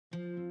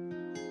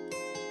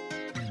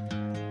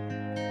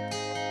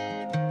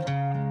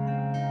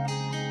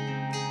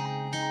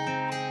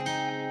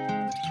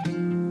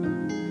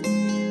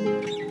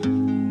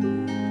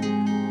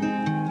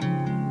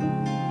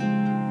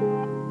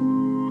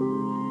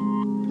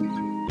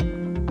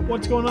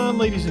What's going on,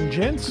 ladies and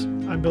gents?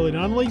 I'm Billy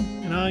Donnelly,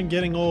 and I'm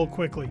getting old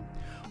quickly.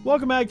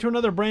 Welcome back to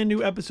another brand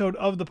new episode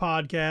of the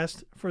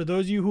podcast. For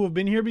those of you who have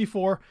been here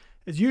before,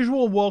 as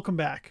usual, welcome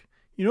back.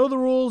 You know the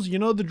rules, you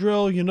know the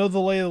drill, you know the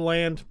lay of the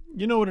land,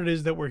 you know what it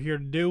is that we're here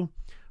to do.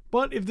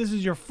 But if this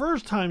is your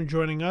first time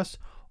joining us,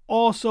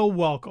 also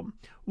welcome.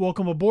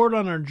 Welcome aboard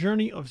on our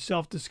journey of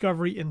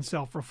self-discovery and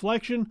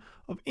self-reflection,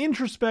 of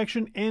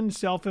introspection and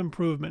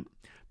self-improvement.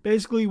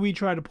 Basically, we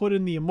try to put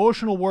in the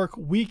emotional work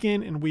week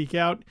in and week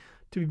out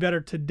to be better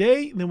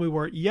today than we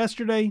were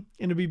yesterday,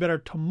 and to be better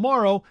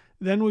tomorrow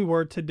than we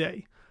were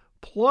today.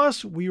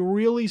 Plus, we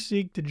really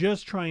seek to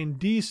just try and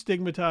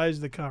destigmatize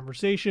the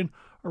conversation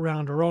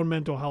around our own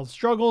mental health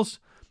struggles,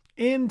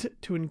 and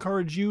to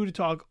encourage you to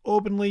talk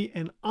openly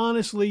and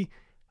honestly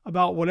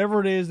about whatever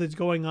it is that's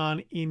going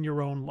on in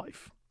your own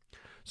life.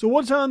 So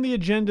what's on the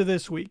agenda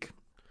this week?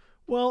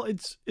 Well,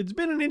 it's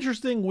been an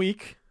interesting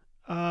week,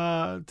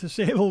 to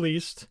say the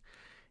least,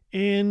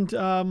 and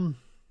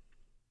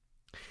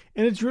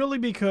it's really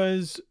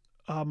because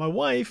my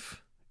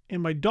wife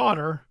and my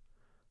daughter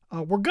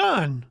were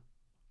gone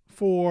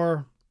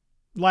for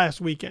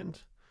last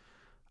weekend.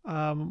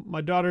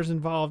 My daughter's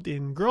involved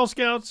in Girl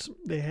Scouts.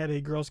 They had a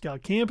Girl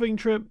Scout camping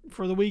trip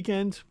for the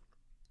weekend.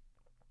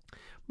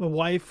 My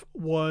wife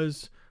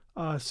was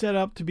set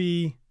up to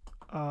be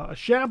a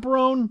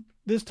chaperone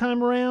this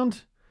time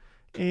around.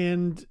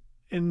 And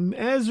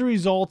as a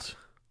result,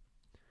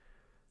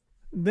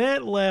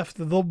 that left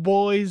the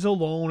boys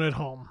alone at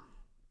home.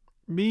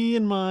 Me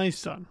and my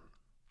son.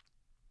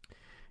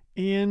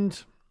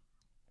 And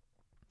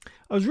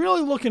I was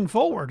really looking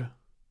forward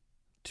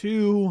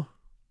to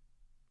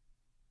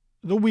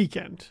the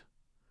weekend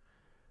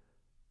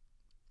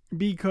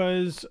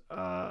because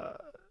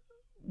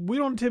we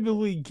don't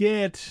typically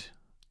get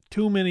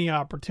too many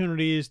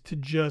opportunities to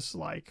just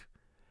like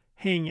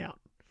hang out.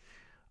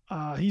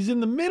 He's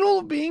in the middle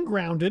of being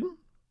grounded,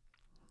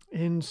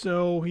 and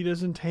so he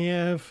doesn't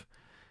have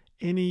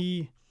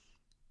any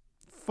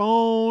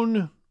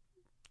phone,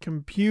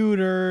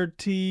 computer,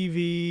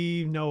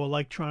 TV, no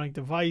electronic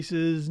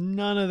devices,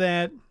 none of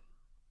that.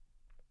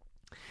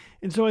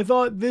 And so I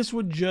thought this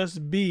would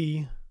just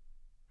be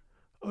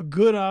a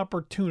good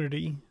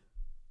opportunity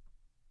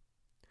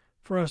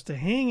for us to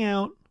hang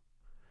out,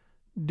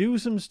 do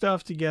some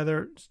stuff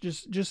together,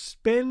 just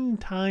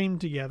spend time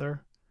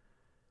together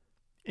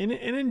and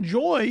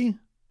enjoy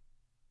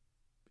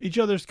each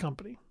other's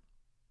company.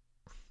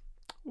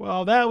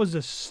 Well, that was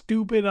a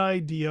stupid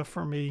idea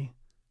for me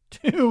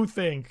to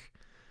think,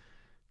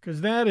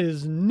 because that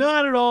is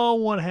not at all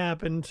what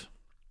happened.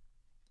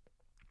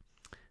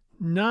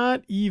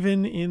 Not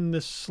even in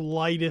the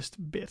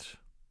slightest bit.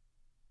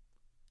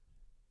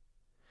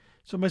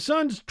 So my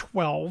son's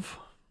 12.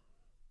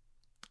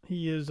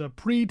 He is a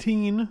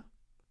preteen.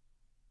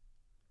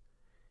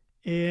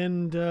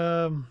 And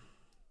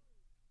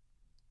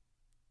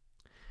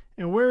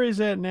where he's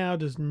at now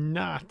does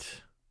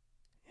not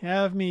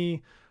have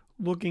me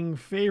looking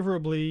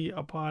favorably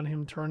upon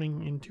him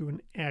turning into an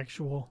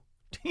actual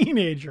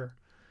teenager.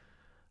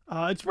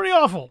 It's pretty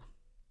awful,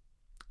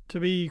 to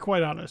be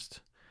quite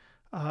honest.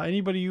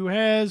 Anybody who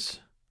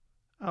has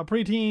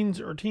preteens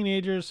or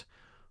teenagers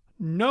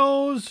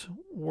knows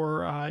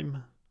where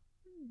I'm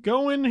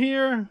going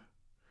here.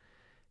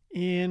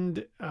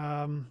 And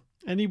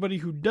anybody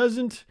who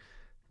doesn't,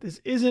 this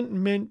isn't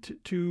meant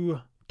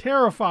to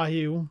terrify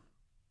you.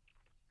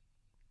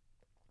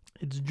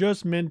 It's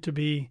just meant to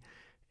be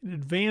an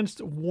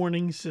advanced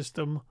warning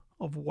system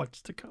of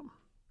what's to come.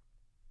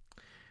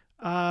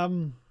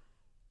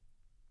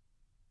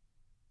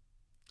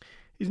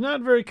 He's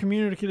not very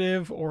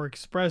communicative or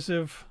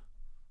expressive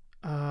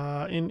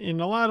in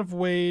a lot of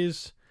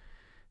ways.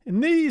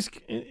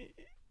 There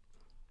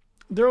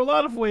are a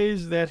lot of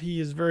ways that he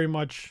is very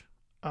much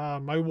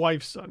my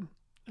wife's son.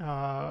 There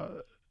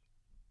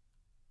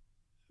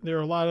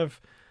are a lot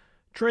of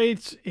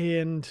traits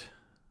and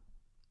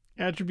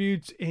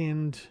attributes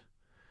and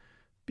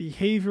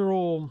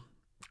behavioral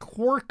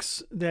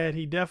quirks that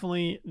he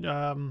definitely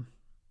that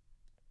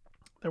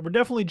were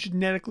definitely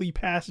genetically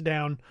passed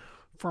down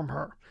from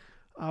her.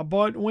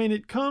 But when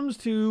it comes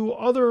to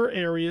other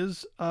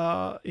areas,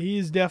 he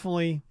is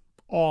definitely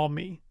all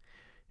me.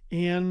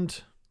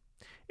 And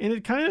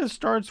it kind of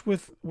starts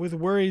with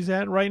where he's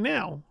at right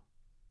now.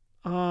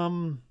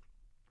 I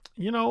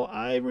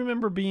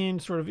remember being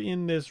sort of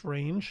in this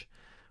range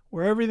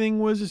where everything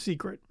was a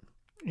secret.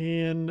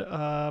 And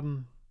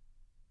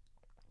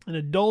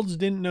adults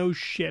didn't know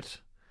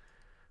shit.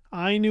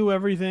 I knew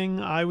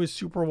everything. I was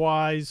super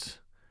wise.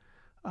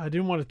 I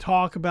didn't want to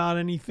talk about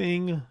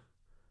anything.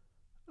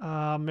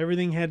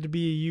 Everything had to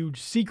be a huge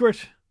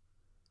secret.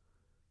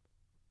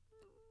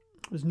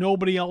 It was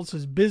nobody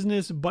else's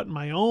business but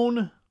my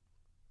own.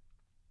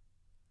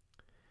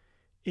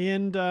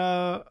 And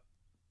I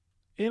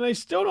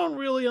still don't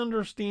really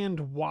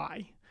understand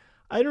why.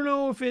 I don't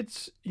know if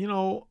it's,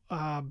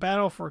 a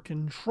battle for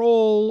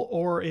control,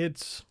 or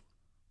it's,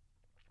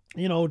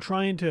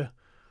 trying to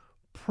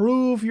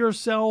prove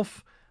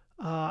yourself.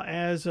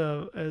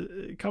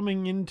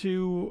 coming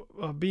into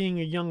being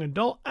a young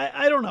adult.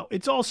 I don't know.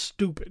 It's all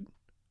stupid.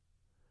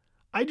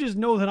 I just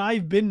know that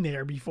I've been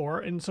there before,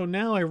 and so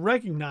now I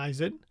recognize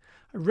it.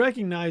 I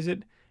recognize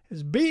it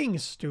as being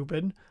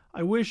stupid.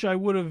 I wish I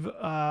would have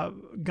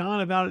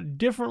gone about it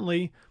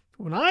differently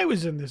when I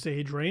was in this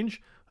age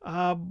range,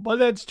 but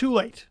that's too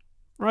late,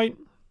 right?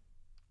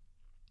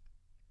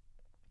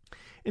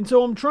 And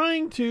so I'm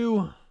trying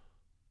to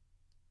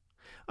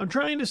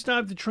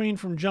stop the train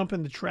from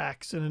jumping the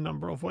tracks in a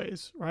number of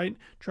ways, right?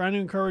 Trying to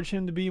encourage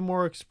him to be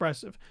more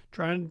expressive,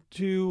 trying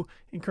to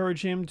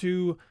encourage him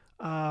to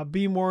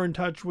be more in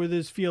touch with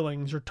his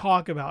feelings or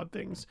talk about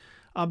things.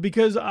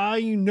 Because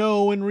I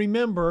know and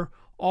remember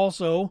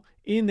also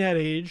in that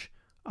age,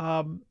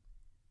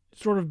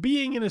 sort of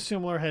being in a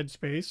similar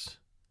headspace,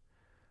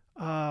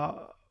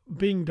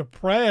 being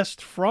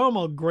depressed from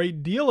a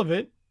great deal of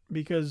it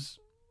because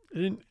I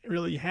didn't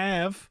really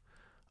have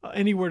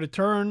anywhere to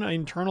turn. I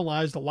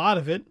internalized a lot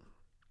of it.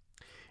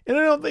 And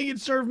I don't think it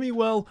served me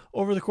well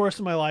over the course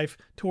of my life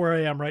to where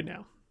I am right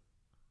now.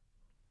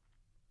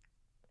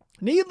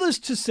 Needless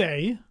to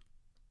say,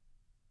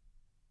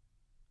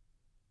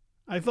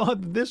 I thought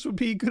that this would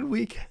be a good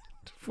weekend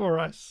for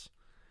us.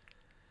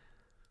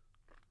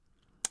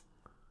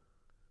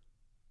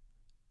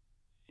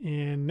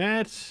 And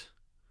that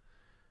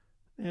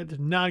did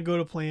not go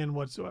to plan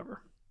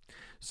whatsoever.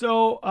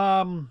 So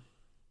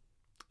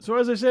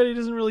as I said, he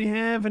doesn't really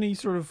have any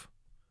sort of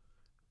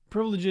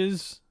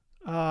privileges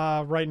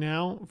right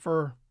now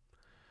for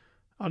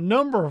a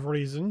number of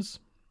reasons.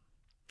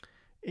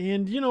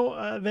 And,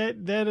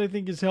 that I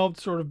think has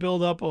helped sort of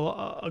build up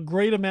a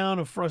great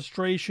amount of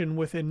frustration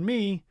within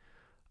me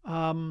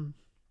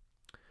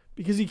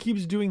because he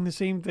keeps doing the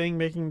same thing,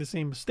 making the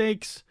same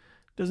mistakes,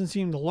 doesn't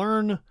seem to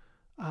learn,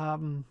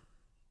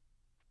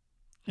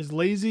 is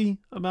lazy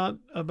about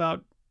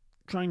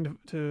trying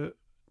to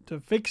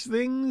fix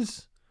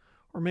things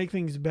or make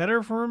things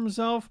better for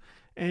himself,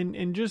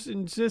 and just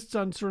insists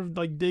on sort of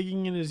like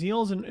digging in his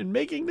heels and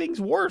making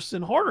things worse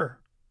and harder,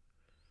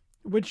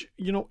 which,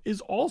 is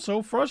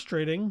also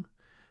frustrating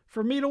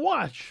for me to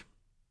watch.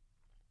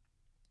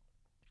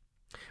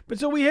 But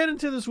so we head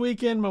into this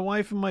weekend. My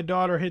wife and my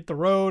daughter hit the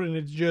road, and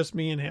it's just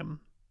me and him.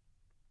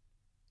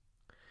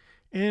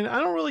 And I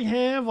don't really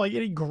have like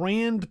any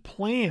grand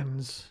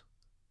plans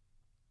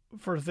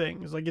for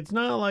things. Like, it's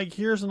not like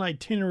here's an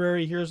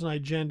itinerary, here's an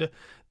agenda.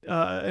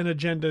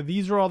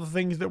 These are all the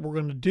things that we're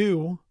going to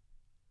do.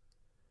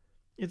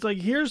 It's like,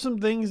 here's some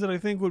things that I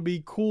think would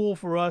be cool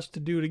for us to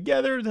do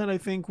together that I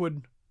think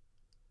would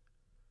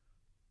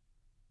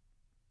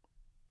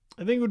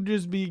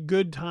just be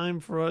good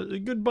time for us,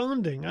 good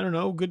bonding. I don't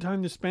know, good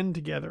time to spend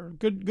together.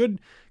 Good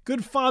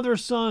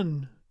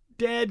father-son,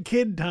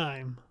 dad-kid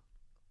time.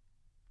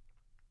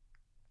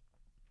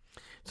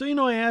 So,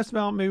 I asked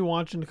about maybe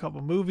watching a couple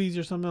movies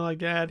or something like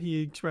that.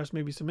 He expressed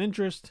maybe some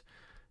interest.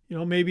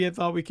 Maybe I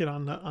thought we could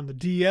on the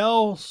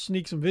DL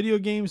sneak some video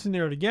games in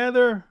there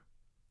together.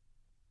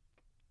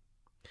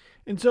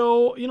 And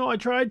so, I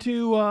tried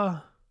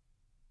to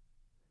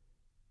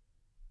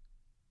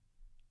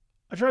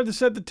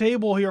set the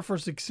table here for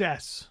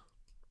success.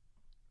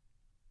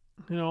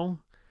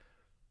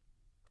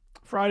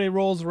 Friday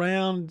rolls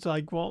around. It's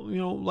like, well,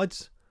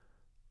 let's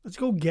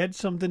go get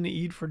something to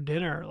eat for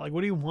dinner. Like,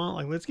 what do you want?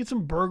 Like, let's get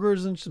some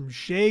burgers and some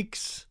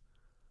shakes.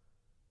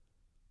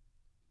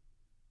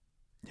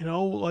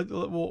 Like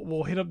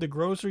we'll hit up the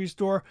grocery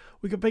store.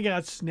 We could pick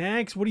out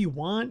snacks. What do you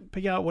want?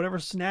 Pick out whatever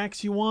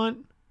snacks you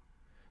want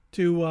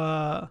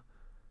to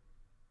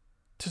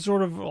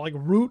sort of like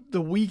root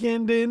the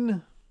weekend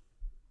in.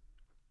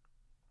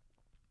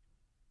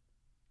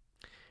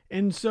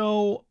 And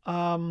so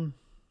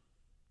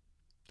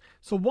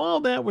while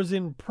that was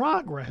in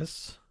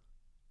progress,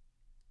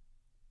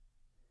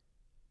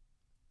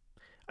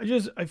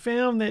 I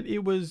found that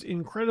it was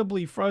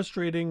incredibly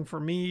frustrating for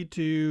me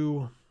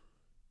to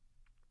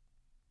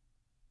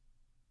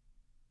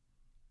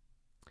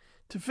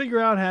figure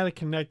out how to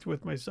connect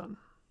with my son.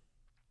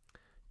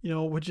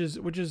 Which is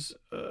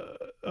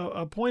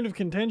a point of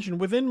contention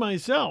within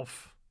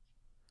myself,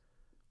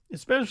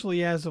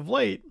 especially as of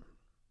late,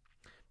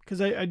 because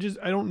I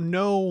don't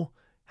know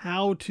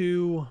how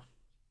to.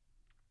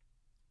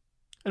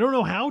 I don't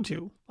know how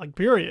to, like,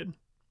 period.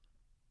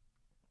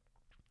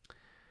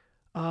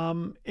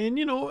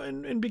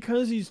 And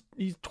because he's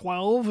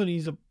 12 and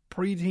he's a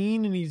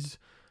preteen and he's,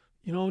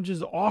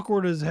 just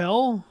awkward as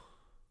hell.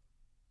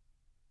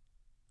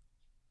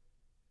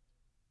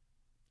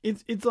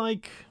 It's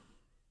like,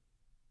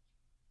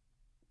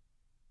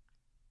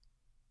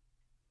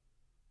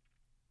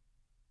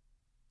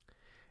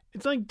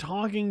 it's like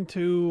talking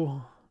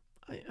to,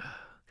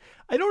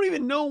 I don't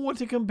even know what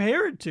to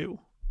compare it to.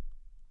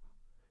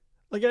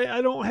 Like,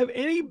 I don't have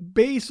any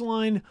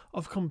baseline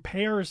of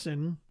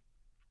comparison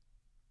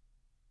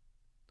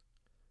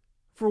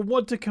for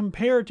what to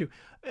compare to,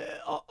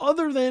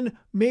 other than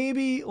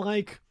maybe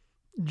like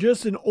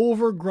just an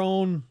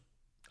overgrown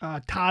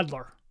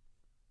toddler.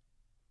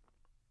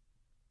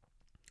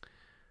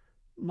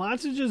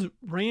 Lots of just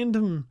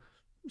random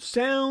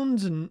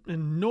sounds and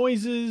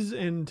noises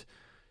and,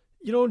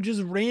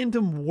 just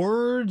random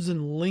words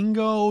and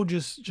lingo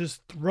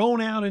just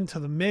thrown out into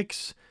the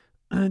mix.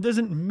 It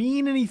doesn't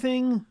mean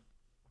anything,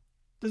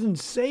 doesn't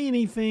say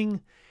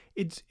anything.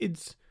 It's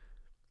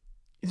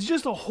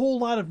just a whole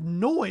lot of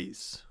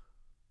noise.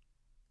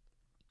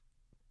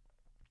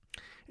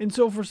 And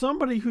so for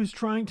somebody who's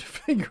trying to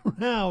figure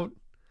out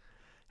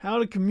how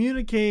to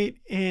communicate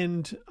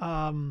and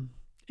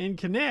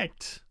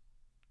connect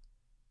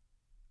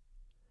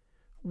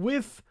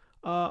with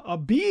a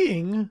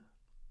being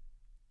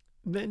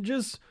that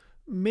just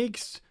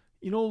makes,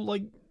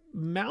 like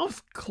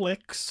mouth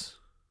clicks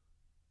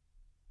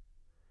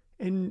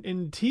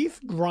and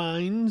teeth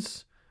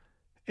grinds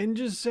and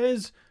just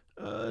says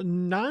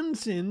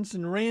nonsense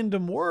and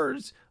random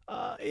words,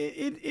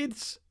 it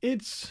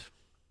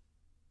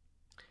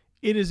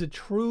is a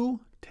true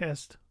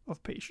test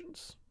of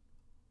patience.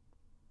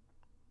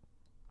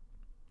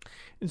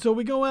 And so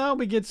we go out,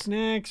 we get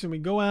snacks, and we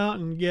go out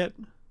and get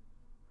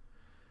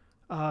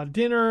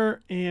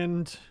dinner,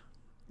 and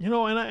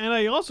and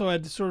I also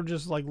had to sort of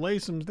just like lay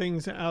some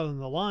things out on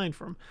the line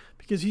for him,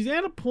 because he's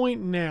at a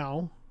point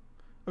now,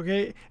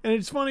 okay, and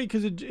it's funny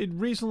because it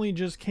recently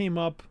just came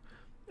up,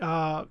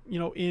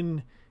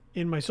 in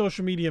my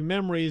social media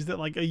memories, that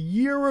like a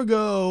year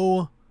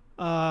ago,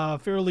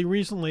 fairly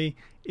recently,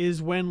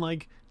 is when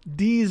like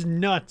these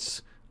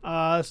nuts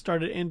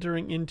started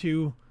entering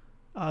into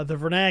the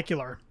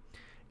vernacular,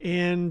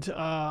 and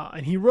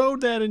he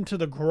rode that into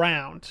the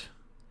ground.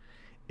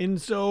 And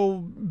so,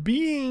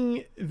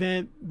 being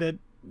that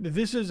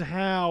this is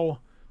how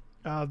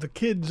the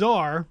kids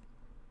are,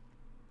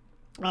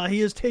 he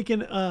has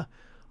taken a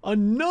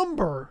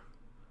number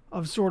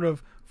of sort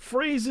of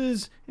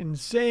phrases and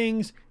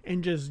sayings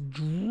and just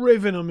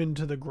driven them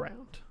into the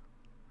ground.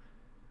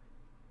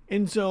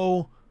 And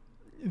so,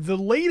 the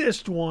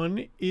latest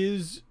one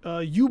is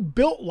you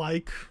built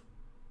like,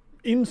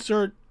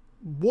 insert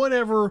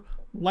whatever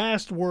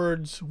last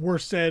words were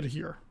said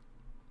here.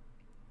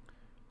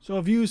 So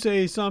if you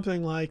say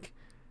something like,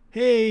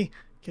 hey,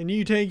 can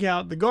you take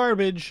out the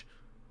garbage?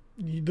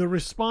 The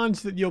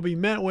response that you'll be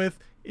met with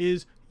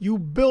is, you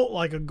built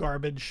like a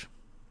garbage.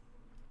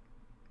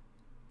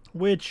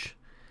 Which,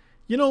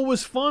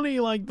 was funny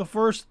like the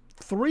first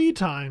 3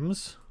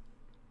 times.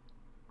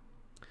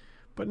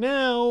 But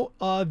now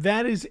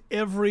that is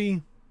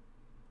every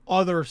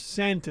other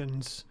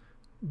sentence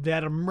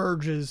that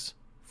emerges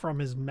from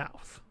his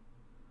mouth.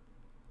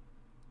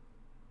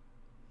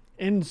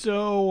 And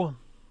so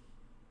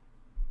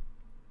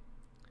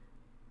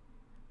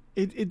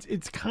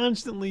it's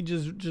constantly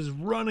just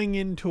running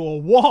into a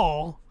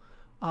wall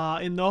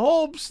in the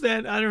hopes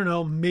that, I don't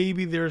know,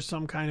 maybe there's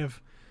some kind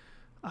of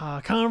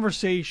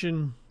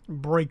conversation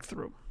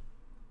breakthrough.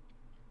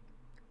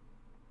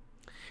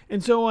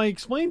 And so I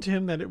explained to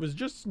him that it was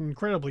just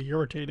incredibly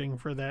irritating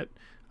for that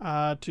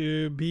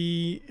to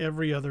be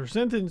every other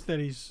sentence that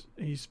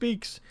he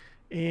speaks,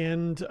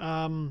 and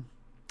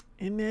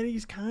that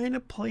he's kind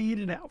of played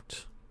it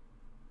out,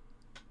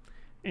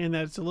 and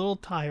that it's a little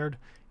tired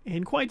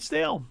and quite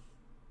stale.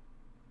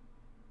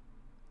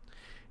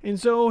 And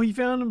so he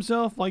found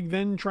himself like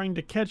then trying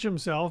to catch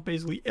himself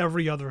basically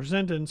every other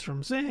sentence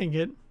from saying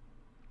it.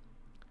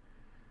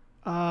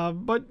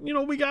 But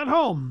we got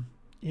home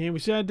and we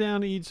sat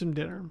down to eat some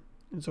dinner.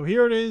 And so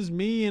here it is,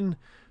 me and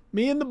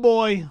the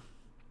boy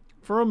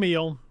for a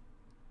meal.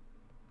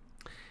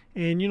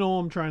 And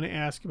I'm trying to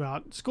ask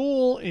about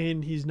school,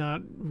 and he's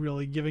not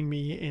really giving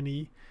me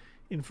any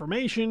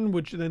information,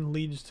 which then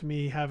leads to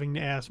me having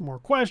to ask more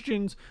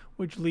questions,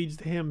 which leads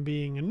to him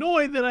being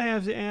annoyed that I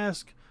have to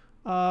ask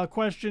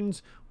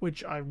questions,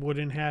 which I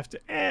wouldn't have to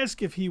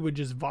ask if he would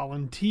just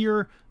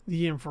volunteer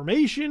the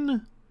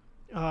information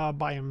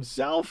by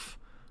himself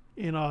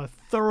in a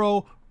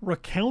thorough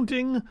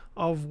recounting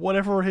of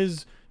whatever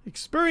his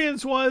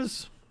experience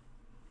was.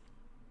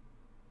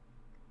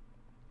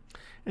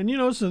 And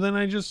so then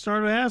I just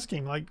started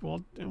asking, like,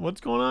 well,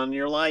 what's going on in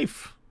your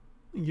life?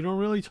 You don't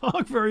really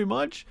talk very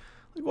much.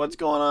 Like, what's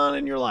going on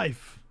in your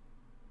life?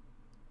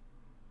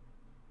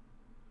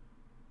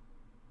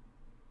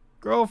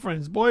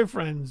 Girlfriends,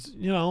 boyfriends,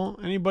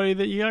 anybody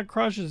that you got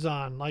crushes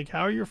on. Like,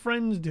 how are your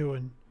friends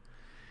doing?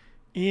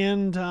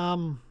 And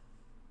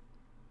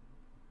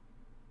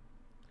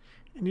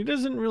he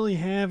doesn't really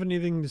have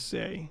anything to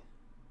say.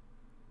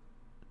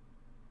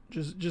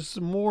 Just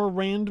some more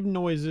random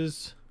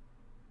noises.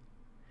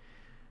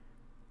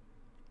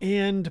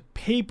 And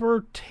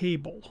paper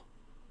table.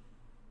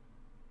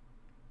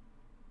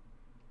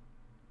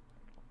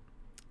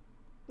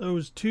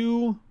 Those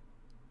 2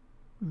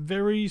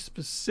 very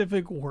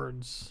specific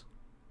words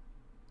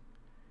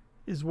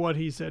is what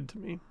he said to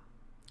me.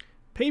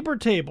 Paper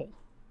table.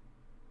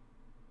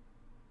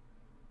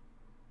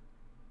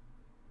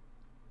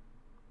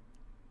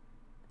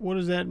 What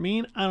does that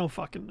mean? I don't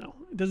fucking know.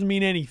 It doesn't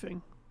mean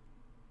anything.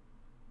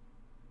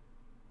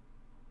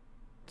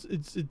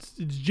 It's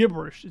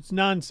gibberish. It's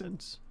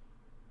nonsense.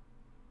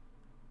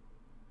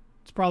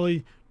 It's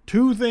probably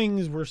two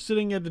things were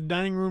sitting at the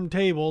dining room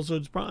table, so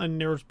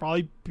and there was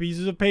probably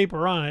pieces of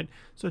paper on it.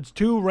 So it's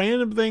two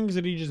random things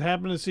that he just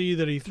happened to see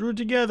that he threw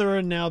together,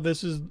 and now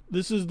this is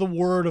the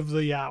word of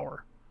the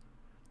hour,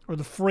 or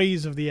the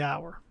phrase of the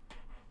hour.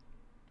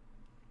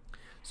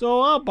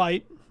 So I'll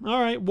bite. All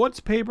right,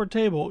 what's paper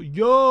table?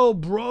 Yo,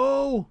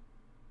 bro,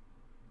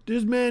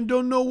 this man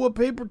don't know what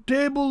paper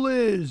table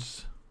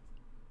is.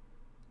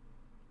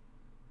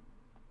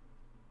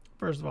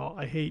 First of all,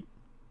 I hate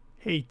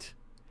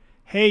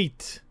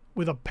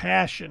with a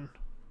passion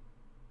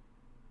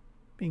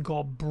being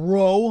called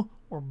bro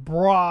or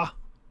brah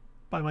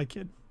by my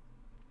kid.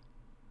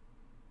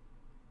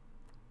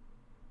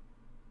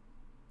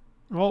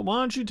 Well,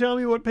 why don't you tell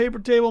me what paper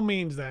table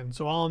means then,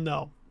 so I'll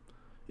know.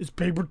 It's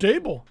paper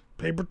table,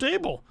 paper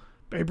table,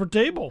 paper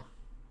table.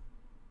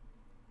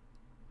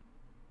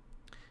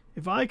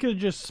 If I could have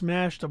just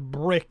smashed a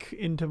brick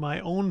into my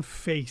own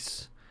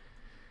face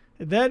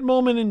at that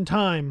moment in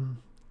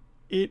time,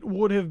 it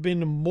would have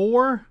been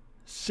more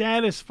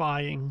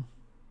satisfying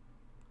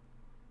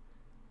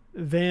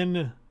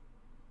than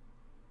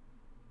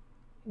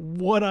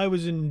what I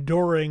was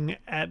enduring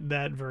at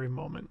that very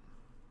moment.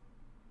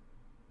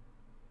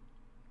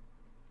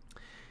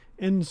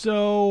 And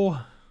so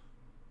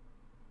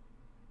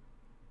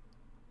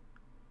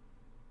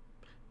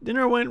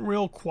dinner went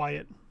real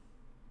quiet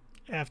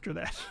after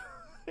that.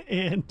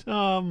 And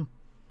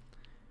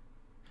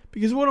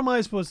because what am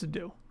I supposed to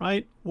do,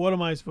 right? What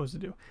am I supposed to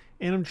do?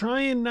 And I'm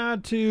trying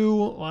not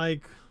to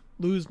like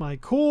lose my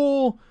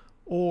cool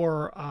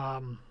or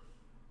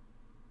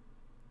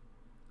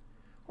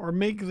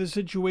make the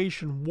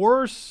situation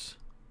worse.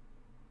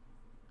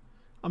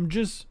 I'm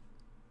just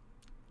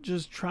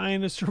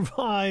trying to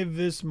survive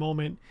this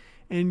moment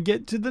and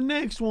get to the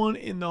next one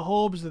in the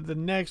hopes that the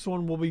next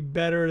one will be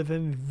better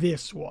than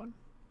this one.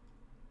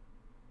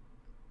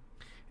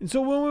 And so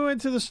when we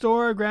went to the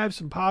store, I grabbed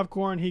some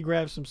popcorn, he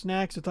grabbed some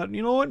snacks. I thought,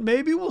 you know what,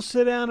 maybe we'll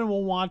sit down and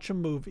we'll watch a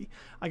movie.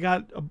 I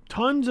got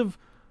tons of,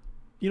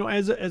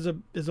 as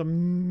a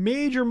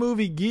major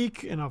movie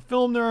geek and a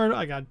film nerd,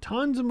 I got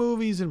tons of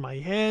movies in my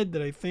head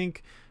that I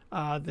think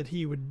that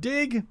he would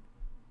dig.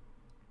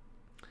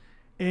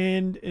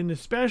 And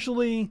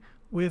especially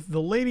with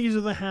the ladies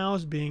of the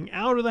house being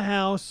out of the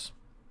house,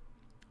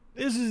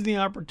 this is the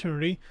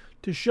opportunity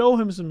to show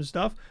him some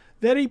stuff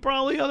that he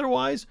probably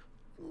otherwise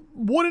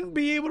wouldn't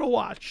be able to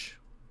watch,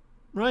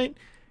 right?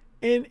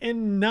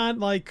 And not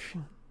like,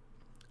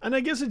 and I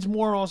guess it's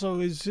more also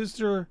his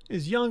sister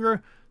is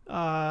younger,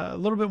 a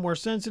little bit more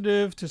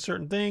sensitive to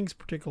certain things,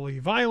 particularly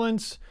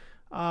violence.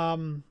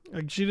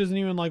 Like she doesn't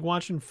even like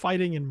watching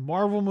fighting in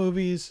Marvel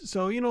movies.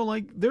 So,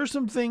 like there's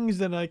some things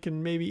that I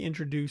can maybe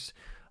introduce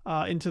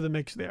into the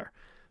mix there.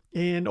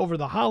 And over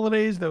the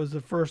holidays, that was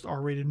the first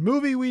R-rated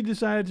movie we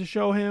decided to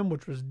show him,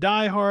 which was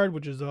Die Hard,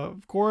 which is,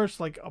 of course,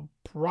 like a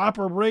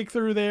proper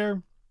breakthrough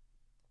there.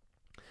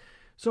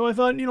 So I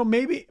thought,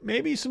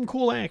 maybe some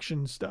cool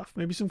action stuff,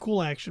 maybe some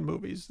cool action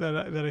movies that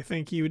I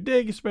think he would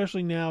dig,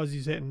 especially now as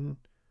he's hitting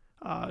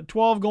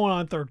 12 going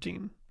on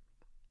 13.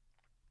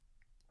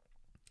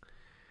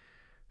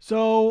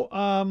 So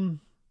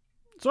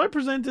I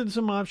presented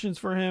some options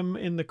for him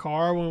in the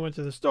car when we went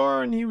to the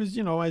store, and he was,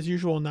 as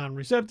usual,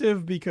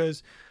 non-receptive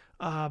because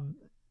my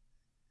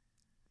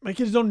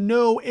kids don't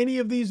know any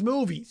of these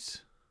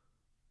movies.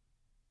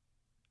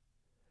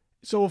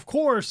 So, of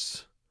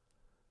course,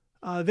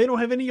 they don't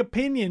have any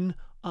opinion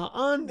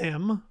on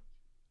them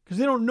because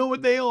they don't know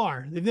what they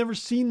are. They've never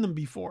seen them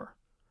before.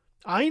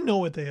 I know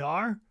what they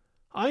are.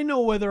 I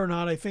know whether or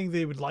not I think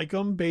they would like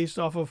them based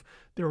off of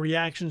their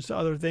reactions to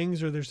other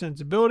things or their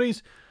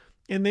sensibilities.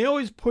 And they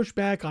always push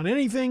back on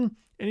anything.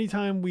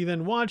 Anytime we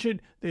then watch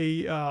it,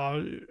 they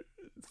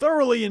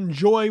thoroughly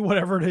enjoy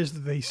whatever it is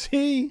that they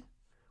see,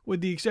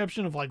 with the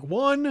exception of like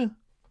one.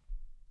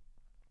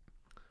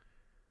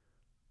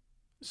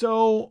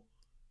 So,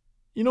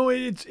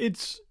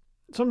 it's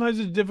sometimes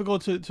it's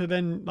difficult to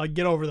then like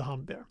get over the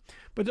hump there.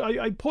 But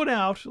I put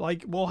out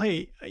like, well,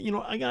 hey,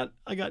 I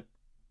got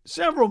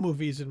several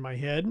movies in my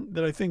head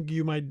that I think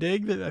you might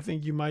dig, that I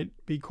think you might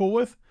be cool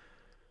with.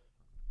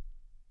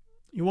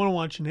 You want to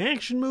watch an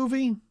action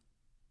movie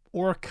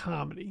or a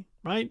comedy,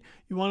 right?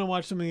 You want to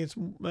watch something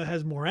that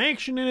has more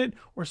action in it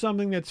or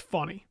something that's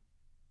funny.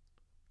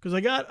 Because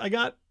I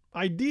got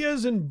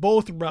ideas in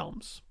both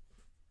realms.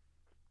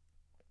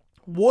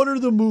 What are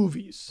the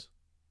movies?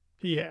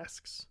 He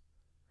asks,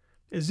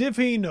 as if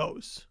he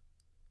knows.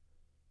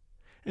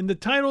 And the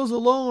titles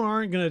alone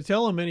aren't going to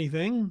tell him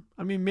anything.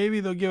 I mean, maybe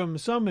they'll give him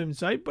some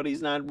insight, but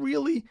he's not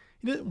really,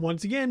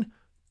 once again,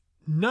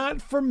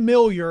 not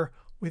familiar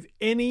with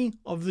any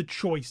of the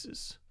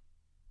choices.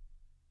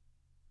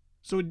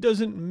 So it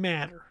doesn't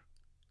matter.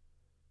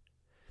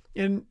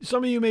 And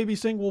some of you may be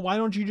saying, well, why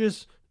don't you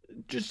just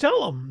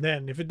tell him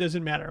then if it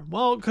doesn't matter?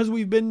 Well, because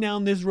we've been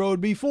down this road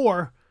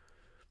before,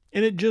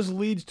 and it just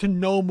leads to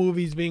no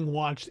movies being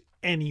watched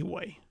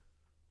anyway.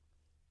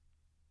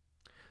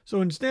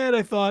 So instead,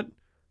 I thought,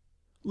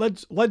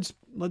 let's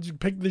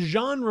pick the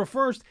genre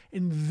first,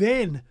 and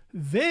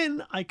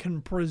then I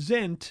can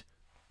present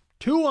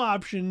two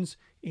options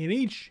in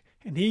each,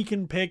 and he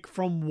can pick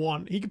from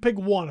one. He can pick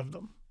one of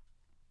them.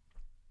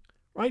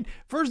 Right?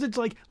 First, it's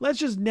like, let's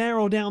just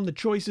narrow down the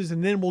choices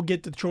and then we'll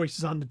get the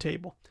choices on the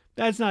table.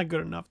 That's not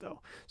good enough,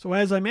 though. So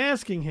as I'm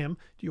asking him,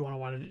 do you want to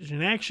watch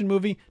an action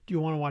movie? Do you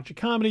want to watch a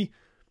comedy?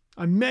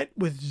 I met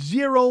with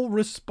zero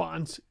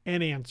response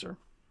and answer.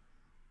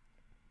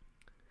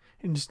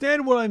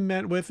 Instead, what I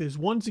met with is,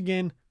 once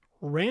again,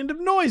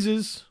 random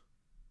noises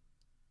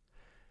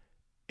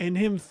and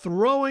him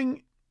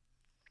throwing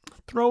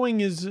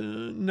his,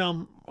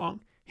 him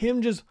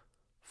just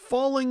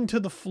falling to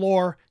the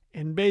floor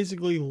and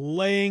basically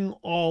laying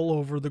all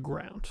over the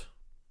ground.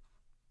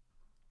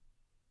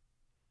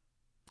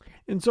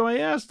 And so I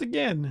asked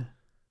again,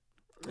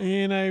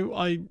 and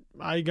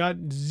I got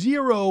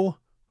zero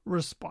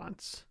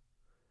response.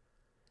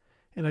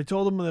 And I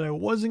told him that I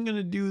wasn't going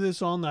to do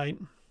this all night.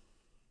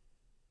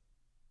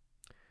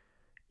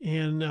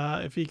 And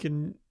if he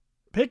can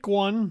pick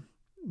one,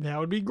 that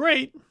would be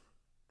great,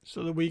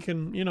 so that we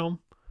can,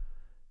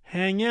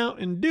 hang out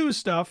and do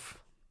stuff.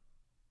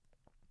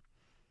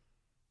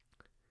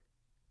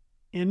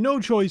 And no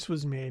choice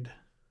was made.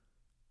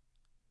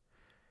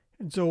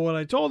 And so what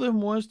I told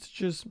him was to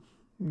just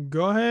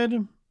go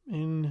ahead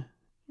and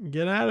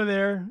get out of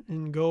there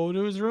and go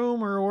to his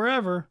room or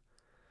wherever.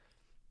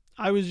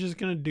 I was just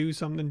going to do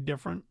something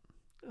different.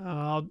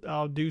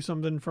 I'll do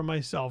something for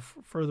myself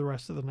for the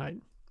rest of the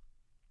night.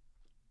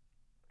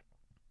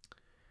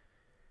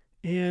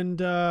 And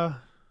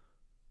that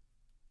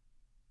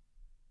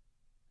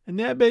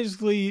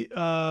basically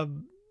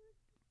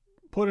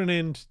put an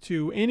end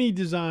to any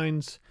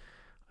designs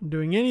on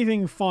doing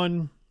anything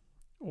fun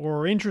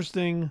or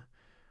interesting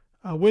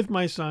with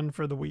my son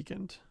for the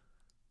weekend.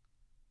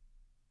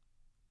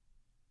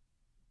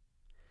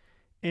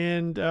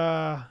 And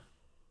that's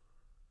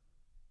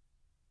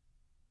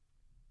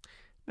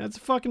a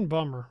fucking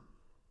bummer.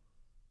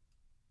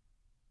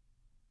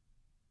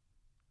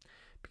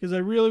 Because I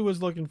really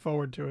was looking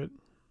forward to it.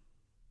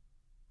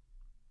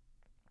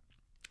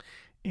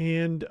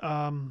 And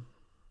I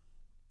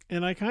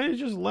kind of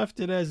just left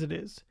it as it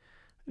is.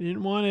 I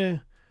didn't want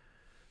to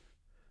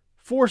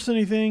force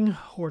anything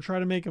or try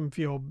to make him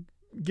feel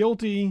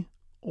guilty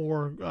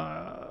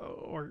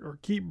or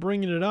keep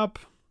bringing it up.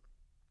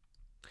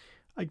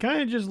 I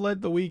kind of just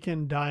let the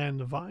weekend die on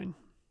the vine.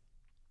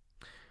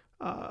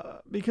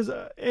 Because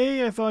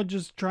I thought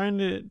just trying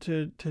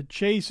to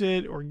chase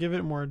it or give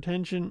it more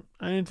attention,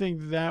 I didn't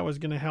think that was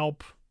going to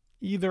help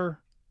either.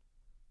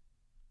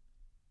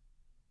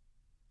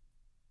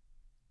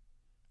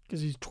 Because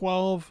he's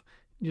 12,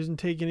 he doesn't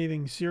take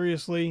anything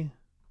seriously.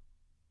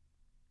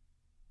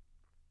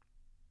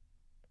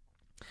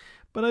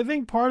 But I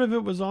think part of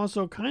it was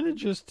also kind of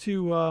just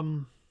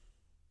to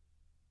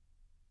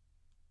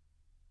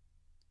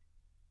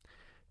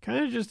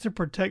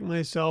protect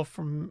myself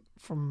from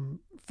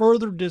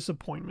further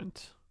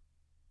disappointment.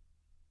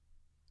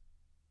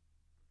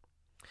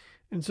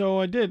 And so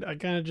I did. I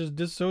kind of just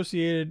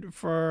dissociated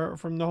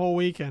from the whole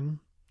weekend.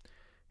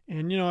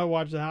 And, I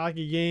watched the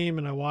hockey game,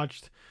 and I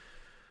watched,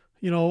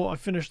 I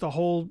finished the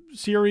whole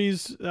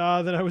series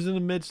that I was in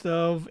the midst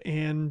of.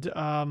 And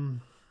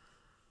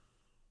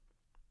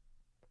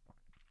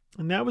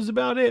that was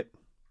about it.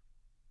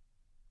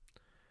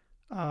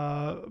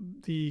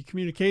 The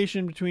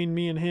communication between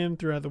me and him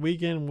throughout the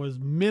weekend was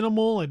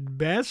minimal at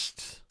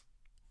best.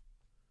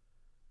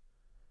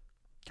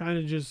 Kind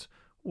of just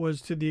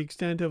was to the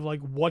extent of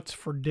like, what's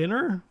for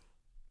dinner?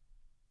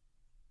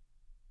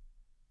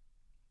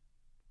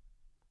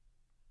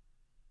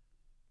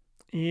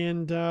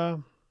 And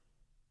then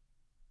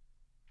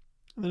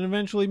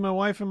eventually my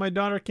wife and my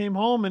daughter came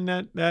home, and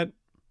that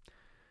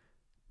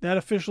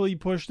officially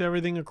pushed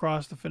everything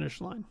across the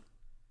finish line.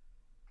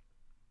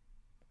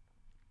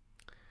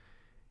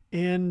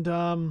 And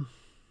I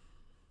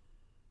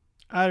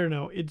don't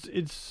know.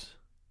 It's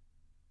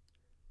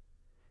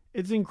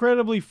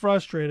incredibly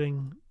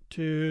frustrating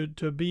to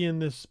be in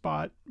this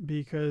spot,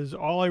 because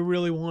all I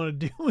really want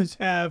to do is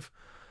have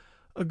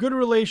a good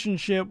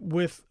relationship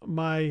with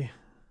my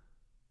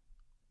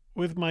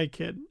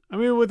kid. I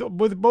mean,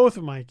 with both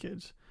of my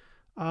kids.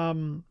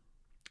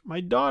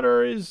 My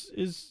daughter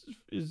is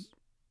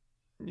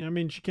I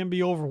mean, she can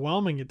be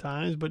overwhelming at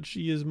times, but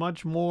she is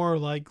much more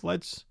like,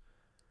 let's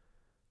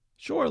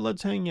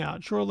hang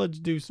out. Sure, let's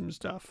do some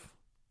stuff.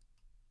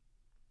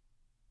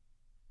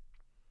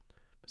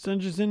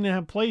 Son's just in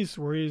that place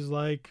where he's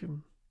like,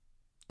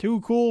 too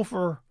cool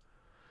for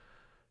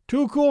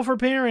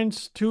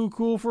parents, too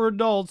cool for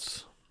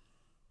adults.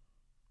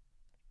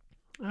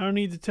 I don't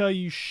need to tell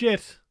you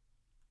shit.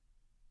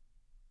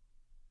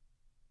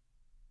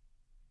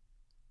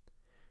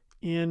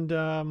 And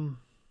I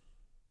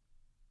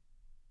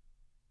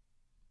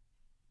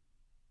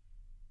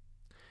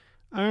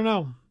don't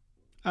know.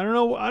 I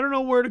don't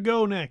know where to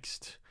go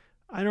next.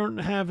 I don't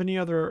have any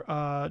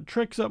other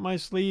tricks up my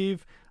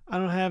sleeve. I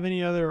don't have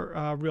any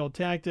other real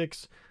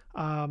tactics.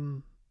 I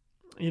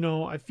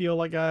feel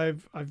like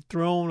I've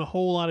thrown a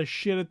whole lot of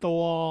shit at the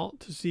wall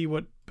to see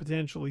what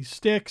potentially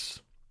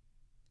sticks.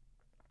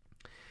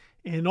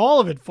 and all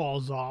of it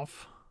falls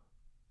off.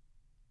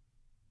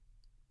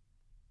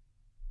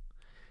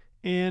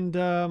 And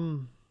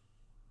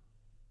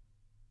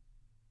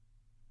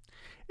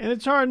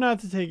it's hard not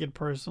to take it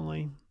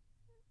personally.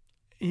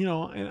 You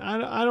know, and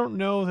I don't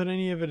know that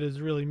any of it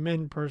is really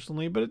meant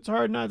personally, but it's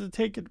hard not to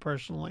take it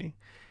personally.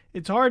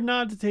 It's hard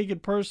not to take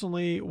it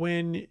personally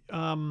when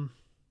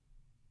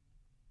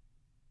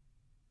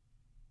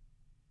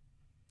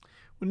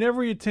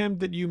every attempt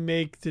that you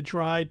make to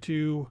try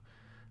to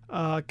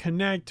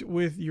connect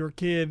with your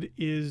kid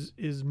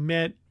is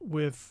met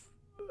with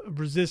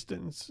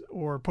resistance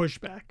or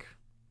pushback.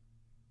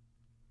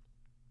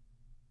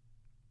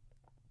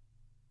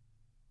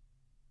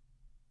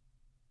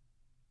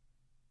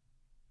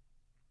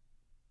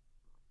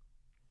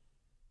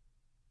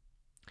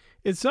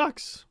 It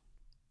sucks.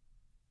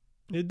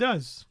 It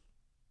does.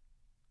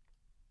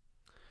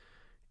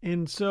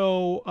 And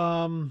so,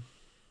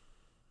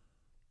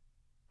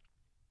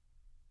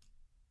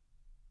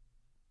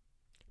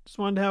 just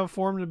wanted to have a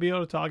forum to be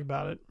able to talk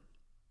about it.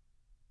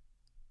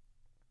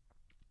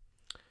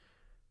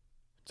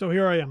 So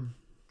here I am,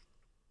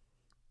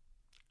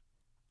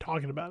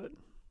 talking about it.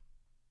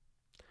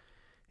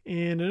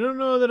 And I don't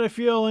know that I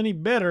feel any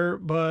better,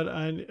 but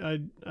I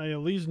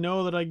at least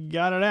know that I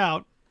got it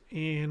out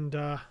and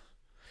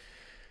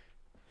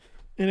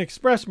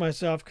express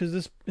myself, because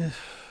this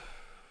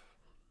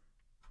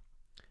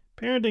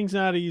parenting's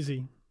not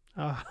easy.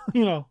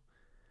 You know,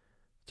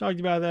 talked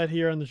about that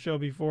here on the show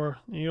before.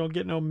 You don't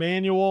get no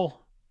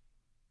manual,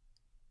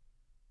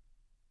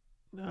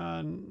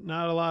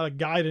 not a lot of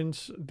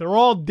guidance. They're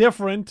all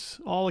different.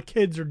 All the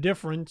kids are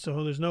different,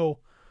 so there's no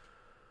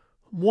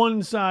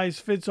one size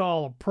fits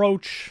all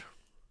approach.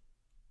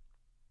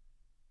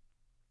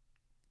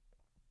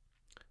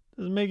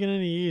 Doesn't make it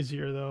any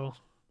easier though.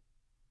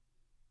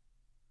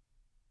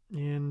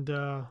 And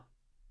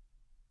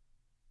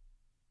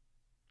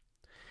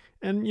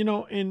you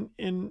know,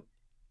 in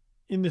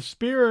the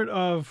spirit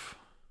of,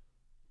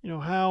 you know,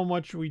 how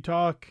much we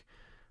talk,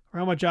 or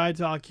how much I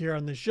talk here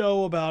on the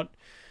show about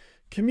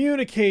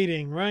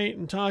communicating, right?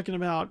 And talking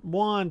about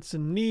wants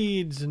and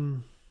needs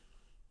and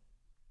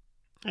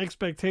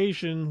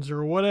expectations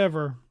or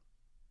whatever.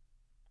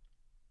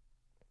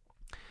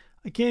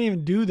 I can't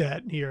even do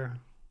that here.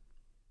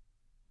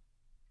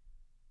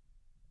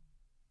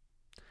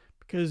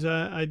 Because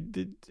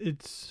it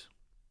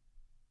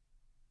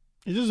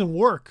doesn't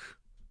work.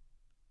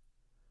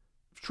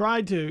 I've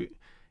tried to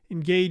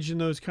engage in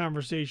those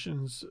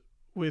conversations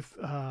with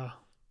my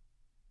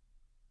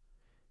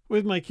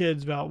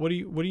kids about what do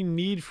you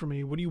need from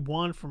me? What do you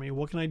want from me?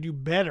 What can I do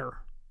better?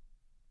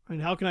 I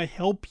mean, how can I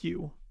help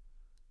you?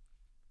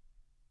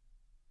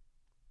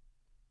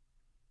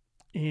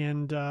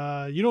 And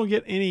you don't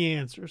get any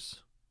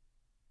answers.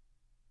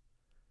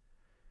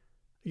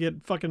 You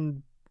get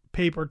fucking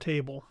paper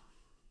table.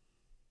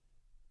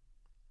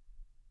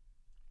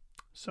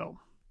 So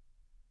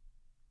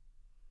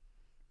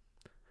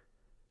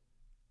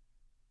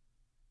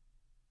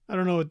I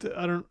don't know what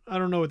I don't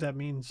know what that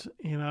means,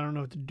 and I don't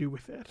know what to do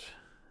with that.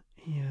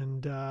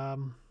 And I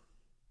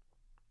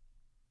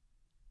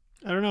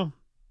don't know.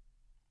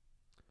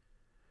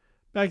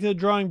 Back to the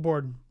drawing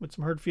board with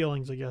some hurt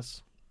feelings, I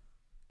guess.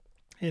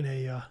 In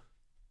a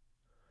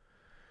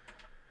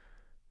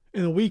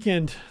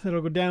weekend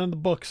that'll go down in the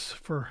books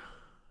for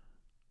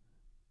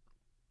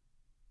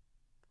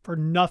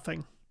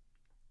nothing.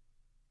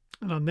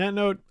 And on that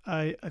note,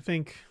 I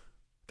think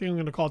I'm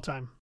going to call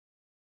time.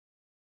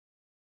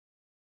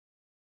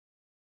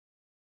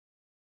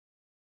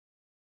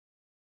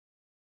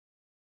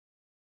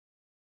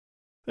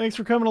 Thanks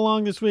for coming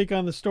along this week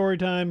on the story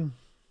time.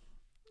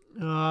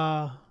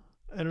 I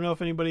don't know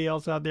if anybody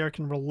else out there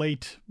can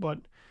relate, but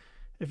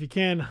if you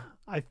can,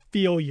 I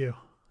feel you.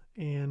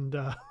 And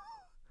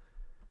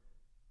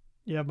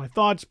you have my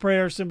thoughts,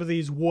 prayers,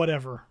 sympathies,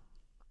 whatever.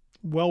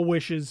 Well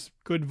wishes,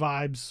 good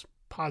vibes,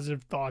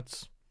 positive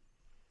thoughts.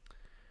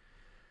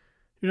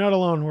 You're not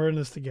alone. We're in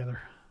this together.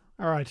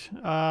 All right.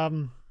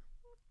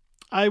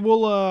 I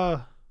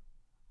will,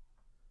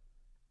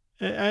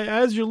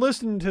 as you're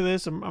listening to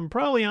this, I'm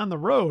probably on the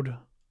road.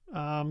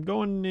 I'm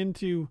going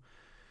into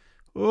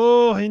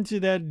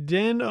that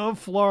den of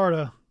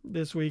Florida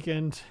this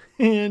weekend.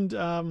 And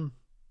I'll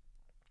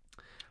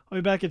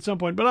be back at some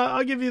point. But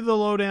I'll give you the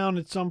lowdown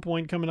at some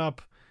point coming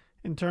up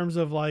in terms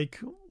of like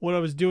what I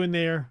was doing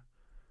there,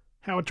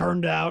 how it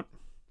turned out.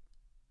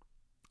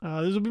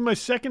 This will be my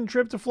second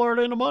trip to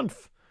Florida in a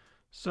month.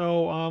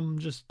 So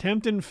just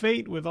tempting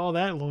fate with all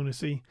that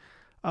lunacy.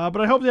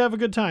 But I hope to have a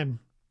good time.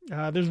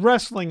 There's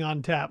wrestling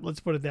on tap, let's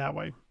put it that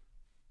way.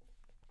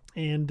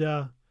 And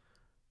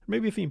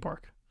maybe a theme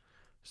park.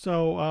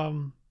 So,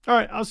 all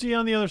right, I'll see you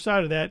on the other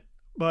side of that.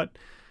 But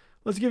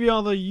let's give you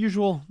all the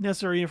usual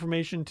necessary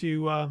information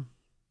to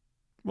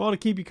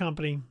keep you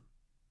company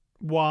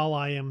while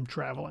I am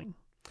traveling.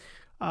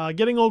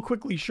 Getting Old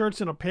Quickly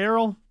shirts and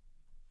apparel.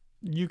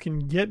 You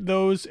can get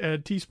those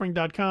at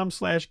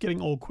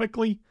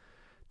teespring.com/gettingoldquickly.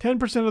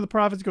 10% of the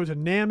profits go to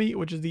NAMI,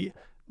 which is the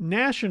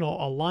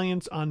National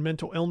Alliance on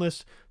Mental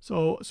Illness.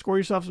 So score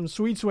yourself some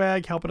sweet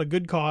swag, help at a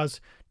good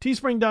cause.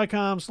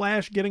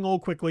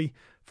 Teespring.com/gettingoldquickly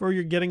for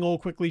your Getting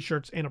Old Quickly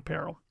shirts and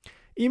apparel.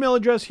 Email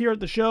address here at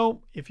the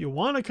show, if you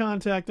want to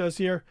contact us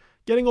here,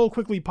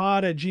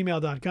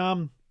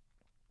 gettingoldquicklypod@gmail.com.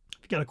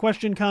 If you got a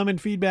question, comment,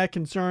 feedback,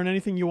 concern,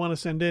 anything you want to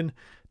send in,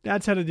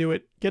 that's how to do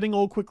it.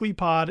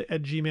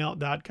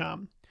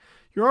 gettingoldquicklypod@gmail.com.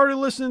 You're already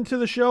listening to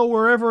the show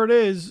wherever it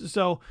is,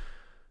 so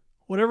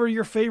whatever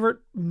your favorite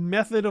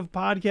method of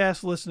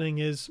podcast listening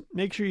is,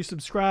 make sure you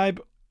subscribe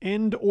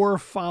and or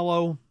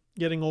follow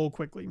Getting Old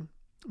Quickly.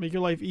 Make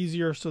your life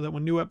easier so that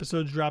when new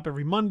episodes drop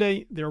every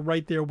Monday, they're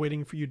right there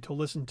waiting for you to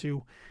listen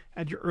to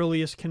at your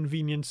earliest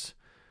convenience.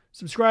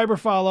 Subscribe or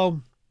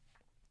follow,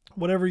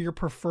 whatever your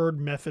preferred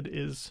method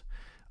is.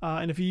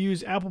 And if you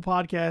use Apple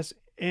Podcasts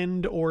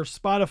and or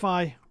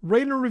Spotify,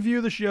 rate and review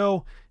the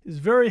show is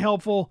very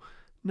helpful.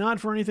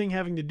 Not for anything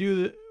having to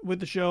do with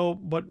the show,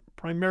 but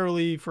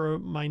primarily for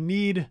my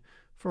need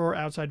for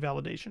outside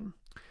validation.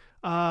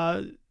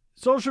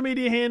 Social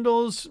media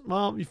handles,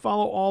 well, you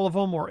follow all of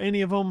them or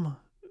any of them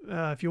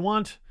if you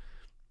want.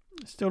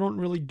 Still don't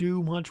really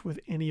do much with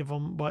any of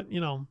them, but,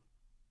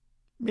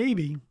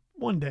 maybe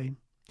one day.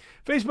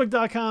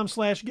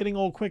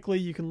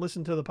 Facebook.com/gettingoldquickly. You can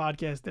listen to the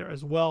podcast there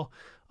as well.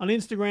 On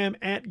Instagram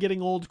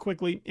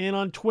 @gettingoldquickly and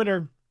on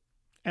Twitter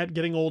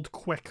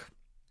 @gettingoldquick.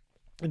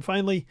 And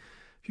finally,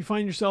 if you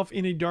find yourself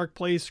in a dark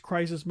place,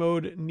 crisis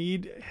mode,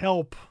 need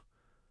help,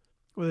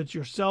 whether it's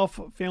yourself,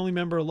 family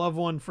member, loved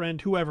one, friend,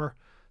 whoever,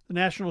 the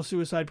National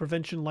Suicide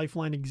Prevention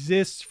Lifeline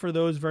exists for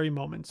those very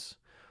moments.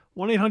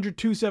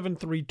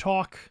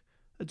 1-800-273-TALK.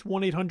 That's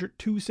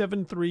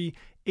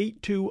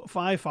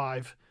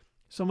 1-800-273-8255.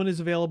 Someone is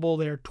available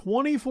there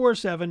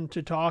 24/7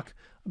 to talk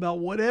about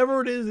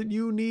whatever it is that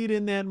you need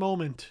in that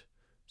moment.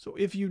 So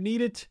if you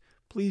need it,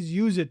 please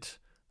use it.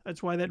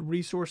 That's why that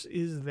resource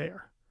is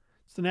there.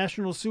 It's the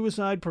National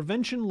Suicide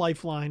Prevention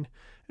Lifeline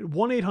at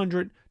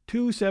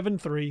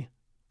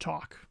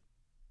 1-800-273-TALK.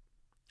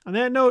 On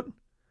that note,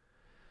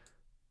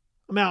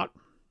 I'm out.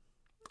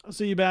 I'll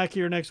see you back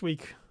here next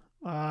week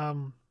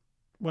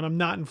when I'm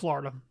not in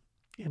Florida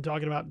and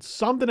talking about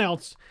something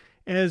else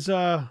as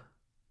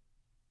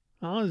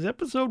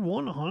episode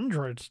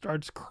 100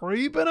 starts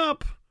creeping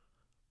up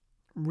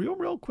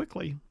real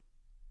quickly.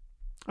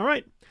 All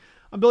right.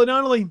 I'm Billy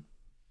Donnelly.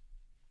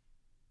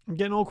 I'm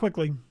getting old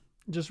quickly.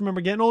 Just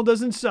remember, getting old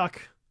doesn't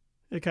suck.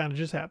 It kind of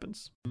just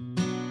happens.